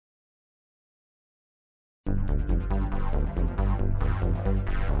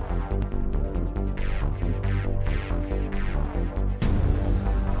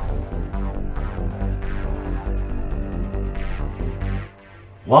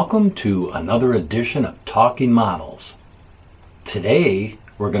Welcome to another edition of Talking Models. Today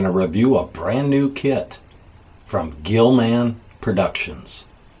we're going to review a brand new kit from Gillman Productions.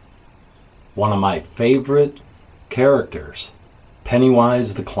 One of my favorite characters,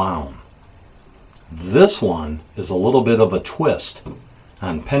 Pennywise the Clown. This one is a little bit of a twist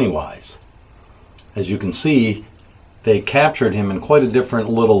on Pennywise. As you can see, they captured him in quite a different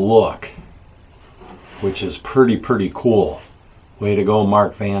little look, which is pretty cool. Way to go,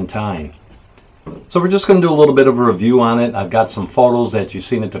 Mark Van Tine. So we're just going to do a little bit of a review on it. I've got some photos that you've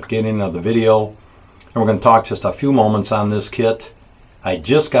seen at the beginning of the video. And we're going to talk just a few moments on this kit. I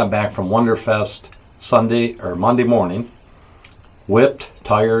just got back from Wonderfest Monday morning. Whipped,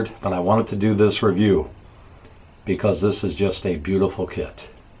 tired, but I wanted to do this review because this is just a beautiful kit.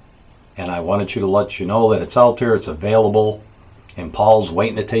 And I wanted to let you know that it's out there, it's available, and Paul's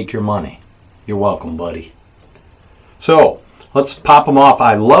waiting to take your money. You're welcome, buddy. So, let's pop them off.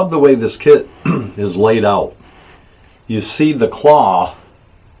 I love the way this kit is laid out. You see the claw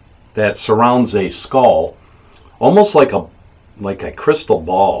that surrounds a skull, almost like a crystal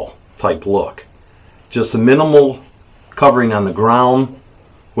ball type look. Just a minimal covering on the ground,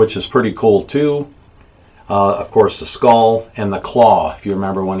 which is pretty cool too. Of course, the skull and the claw. If you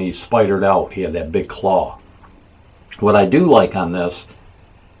remember when he spidered out, he had that big claw. What I do like on this,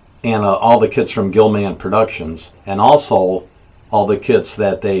 and all the kits from Gillman Productions, and also all the kits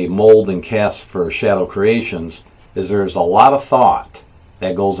that they mold and cast for Shadow Creations, is there's a lot of thought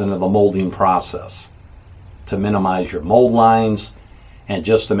that goes into the molding process to minimize your mold lines and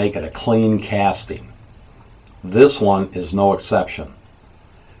just to make it a clean casting. This one is no exception.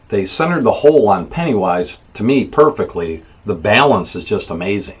 They centered the hole on Pennywise, to me, perfectly. The balance is just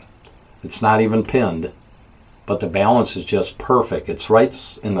amazing. It's not even pinned, but the balance is just perfect. It's right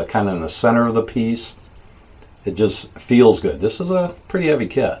in the kind of in the center of the piece. It just feels good. This is a pretty heavy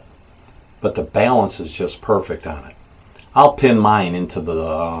kit, but the balance is just perfect on it. I'll pin mine into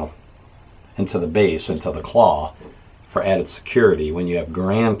the base, into the claw, for added security when you have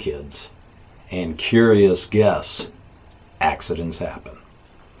grandkids and curious guests. Accidents happen.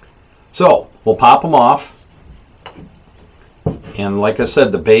 So we'll pop them off, and like I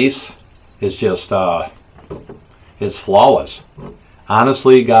said, the base is just it's flawless.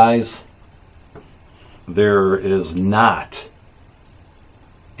 Honestly, guys, there is not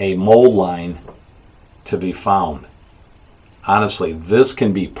a mold line to be found. Honestly, this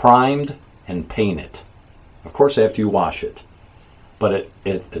can be primed and painted. Of course, after you wash it, but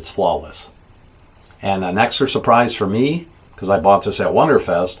it's flawless. And an extra surprise for me, because I bought this at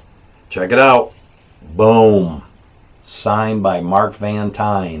Wonderfest. Check it out. Boom. Signed by Mark Van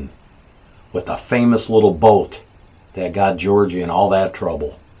Tine with the famous little boat that got Georgie in all that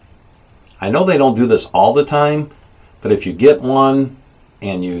trouble. I know they don't do this all the time, but if you get one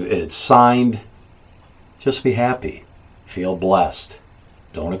and it's signed, just be happy. Feel blessed.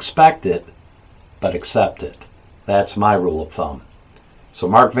 Don't expect it, but accept it. That's my rule of thumb. So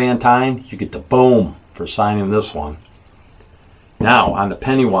Mark Van Tine, you get the boom for signing this one. Now, on the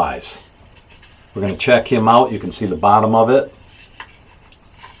Pennywise. We're going to check him out. You can see the bottom of it.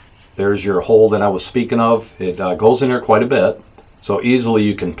 There's your hole that I was speaking of. It goes in there quite a bit. So easily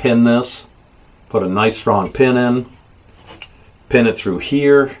you can pin this. Put a nice strong pin in. Pin it through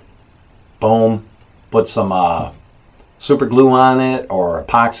here. Boom. Put some super glue on it or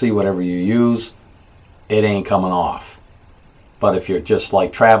epoxy, whatever you use. It ain't coming off. But if you're just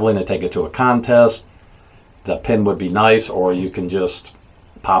like traveling to take it to a contest, the pin would be nice, or you can just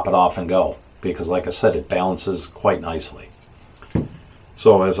pop it off and go, because like I said, it balances quite nicely.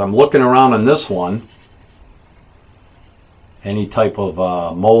 So as I'm looking around on this one, any type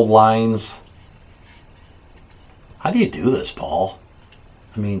of mold lines. How do you do this, Paul?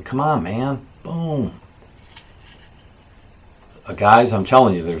 I mean, come on, man. Boom. Guys, I'm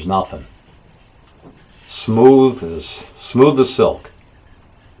telling you, there's nothing. Smooth as silk.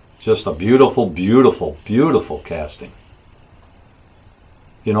 Just a beautiful casting.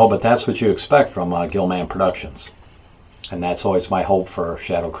 You know, but that's what you expect from Gillman Productions. And that's always my hope for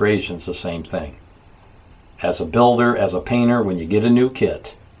Shadow Creations, the same thing. As a builder, as a painter, when you get a new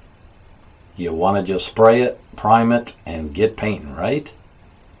kit, you want to just spray it, prime it, and get painting, right?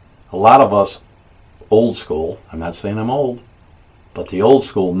 A lot of us, old school, I'm not saying I'm old, but the old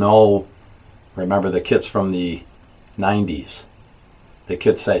school know, remember the kits from the 90s. The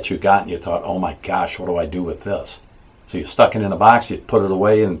kits that you got and you thought, oh my gosh, what do I do with this? So you stuck it in a box, you put it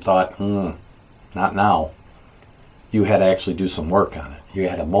away and thought, not now. You had to actually do some work on it. You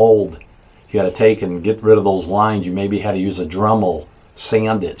had to mold. You had to take and get rid of those lines. You maybe had to use a Dremel,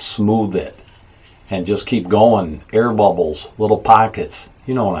 sand it, smooth it, and just keep going. Air bubbles, little pockets.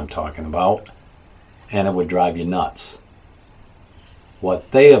 You know what I'm talking about. And it would drive you nuts.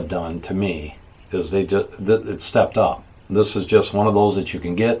 What they have done to me is it stepped up. This is just one of those that you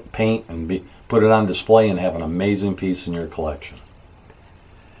can get, paint, and put it on display and have an amazing piece in your collection.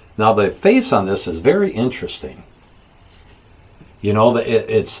 Now the face on this is very interesting. You know,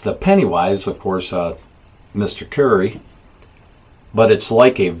 it's the Pennywise, of course, Mr. Curry, but it's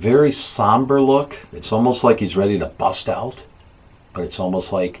like a very somber look. It's almost like he's ready to bust out, but it's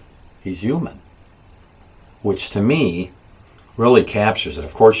almost like he's human, which to me really captures it.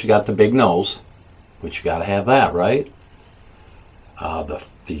 Of course, you got the big nose, which you got to have that, right?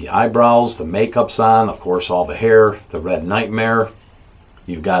 The eyebrows, the makeup's on, of course, all the hair, the red nightmare.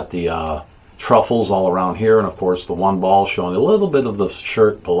 You've got the truffles all around here, and of course the one ball showing a little bit of the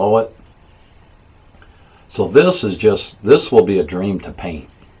shirt below it. So this will be a dream to paint.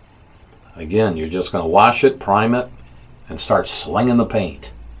 Again, you're just going to wash it, prime it, and start slinging the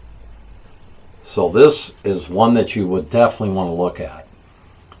paint. So this is one that you would definitely want to look at.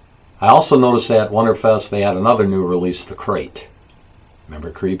 I also noticed that at Wonderfest they had another new release, the Crate.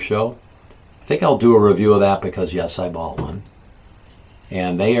 Remember Creepshow? I think I'll do a review of that because yes, I bought one.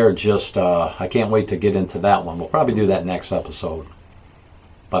 And they are just, I can't wait to get into that one. We'll probably do that next episode.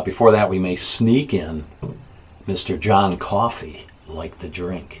 But before that, we may sneak in Mr. John Coffey, Like the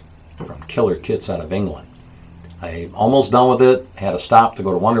Drink, from Killer Kits out of England. I'm almost done with it. Had to stop to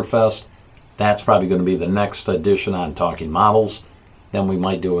go to Wonderfest. That's probably going to be the next edition on Talking Models. Then we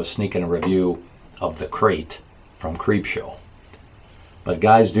might do a sneak in a review of the Crate from Creepshow. But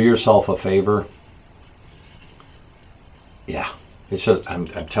guys, do yourself a favor. Yeah, it's just, I'm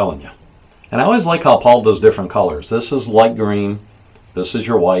telling you. And I always like how Paul does different colors. This is light green. This is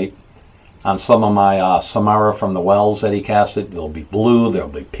your white. On some of my Samara from the Wells that he casted, there'll be blue, there'll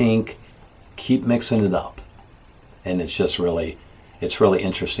be pink. Keep mixing it up. And it's just really, it's really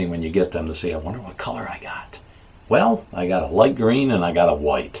interesting when you get them to see, I wonder what color I got. Well, I got a light green and I got a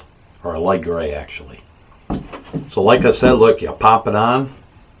white, or a light gray actually. So like I said, look, you pop it on.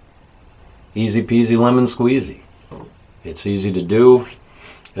 Easy peasy lemon squeezy. It's easy to do.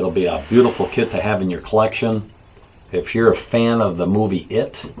 It'll be a beautiful kit to have in your collection. If you're a fan of the movie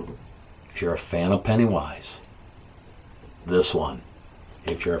It, if you're a fan of Pennywise, this one.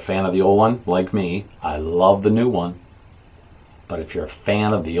 If you're a fan of the old one, like me, I love the new one. But if you're a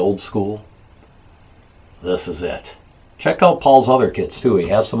fan of the old school, this is it. Check out Paul's other kits too. He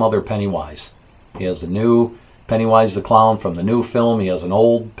has some other Pennywise. He has the new Pennywise the Clown from the new film. He has an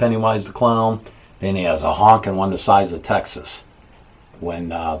old Pennywise the Clown. Then he has a honking one the size of Texas. When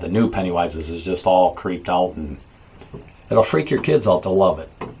the new Pennywise is just all creeped out, and it'll freak your kids out. They'll love it.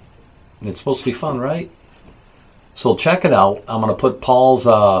 It's supposed to be fun, right? So check it out. I'm going to put Paul's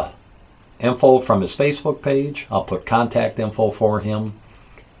info from his Facebook page. I'll put contact info for him.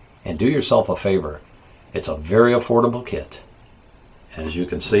 And do yourself a favor. It's a very affordable kit. As you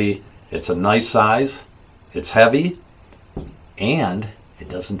can see, it's a nice size. It's heavy. And it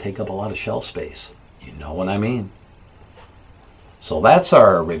doesn't take up a lot of shelf space. You know what I mean. So that's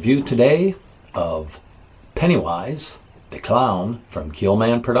our review today of Pennywise the Clown from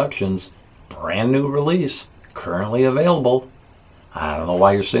Gillman Productions. Brand new release. Currently available. I don't know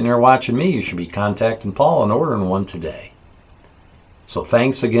why you're sitting here watching me. You should be contacting Paul and ordering one today. So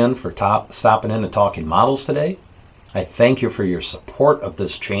thanks again for stopping in and Talking Models today. I thank you for your support of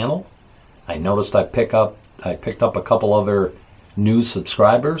this channel. I noticed I picked up a couple other new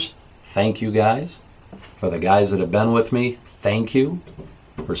subscribers. Thank you guys. For the guys that have been with me, thank you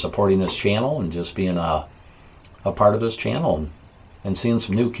for supporting this channel and just being a part of this channel and seeing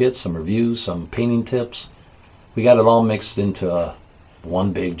some new kits, some reviews, some painting tips. We got it all mixed into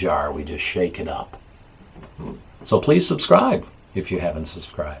one big jar. We just shake it up. So please subscribe if you haven't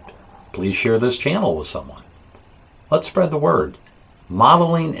subscribed. Please share this channel with someone. Let's spread the word.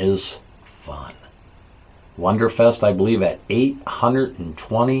 Modeling is fun. Wonderfest, I believe, at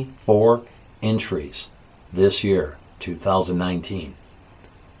 824 entries this year, 2019.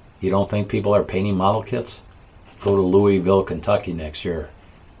 You don't think people are painting model kits? Go to Louisville, Kentucky next year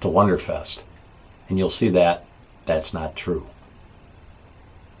to Wonderfest, and you'll see that that's not true.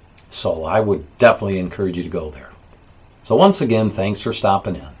 So I would definitely encourage you to go there. So once again, thanks for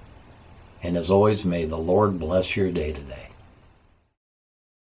stopping in. And as always, may the Lord bless your day today.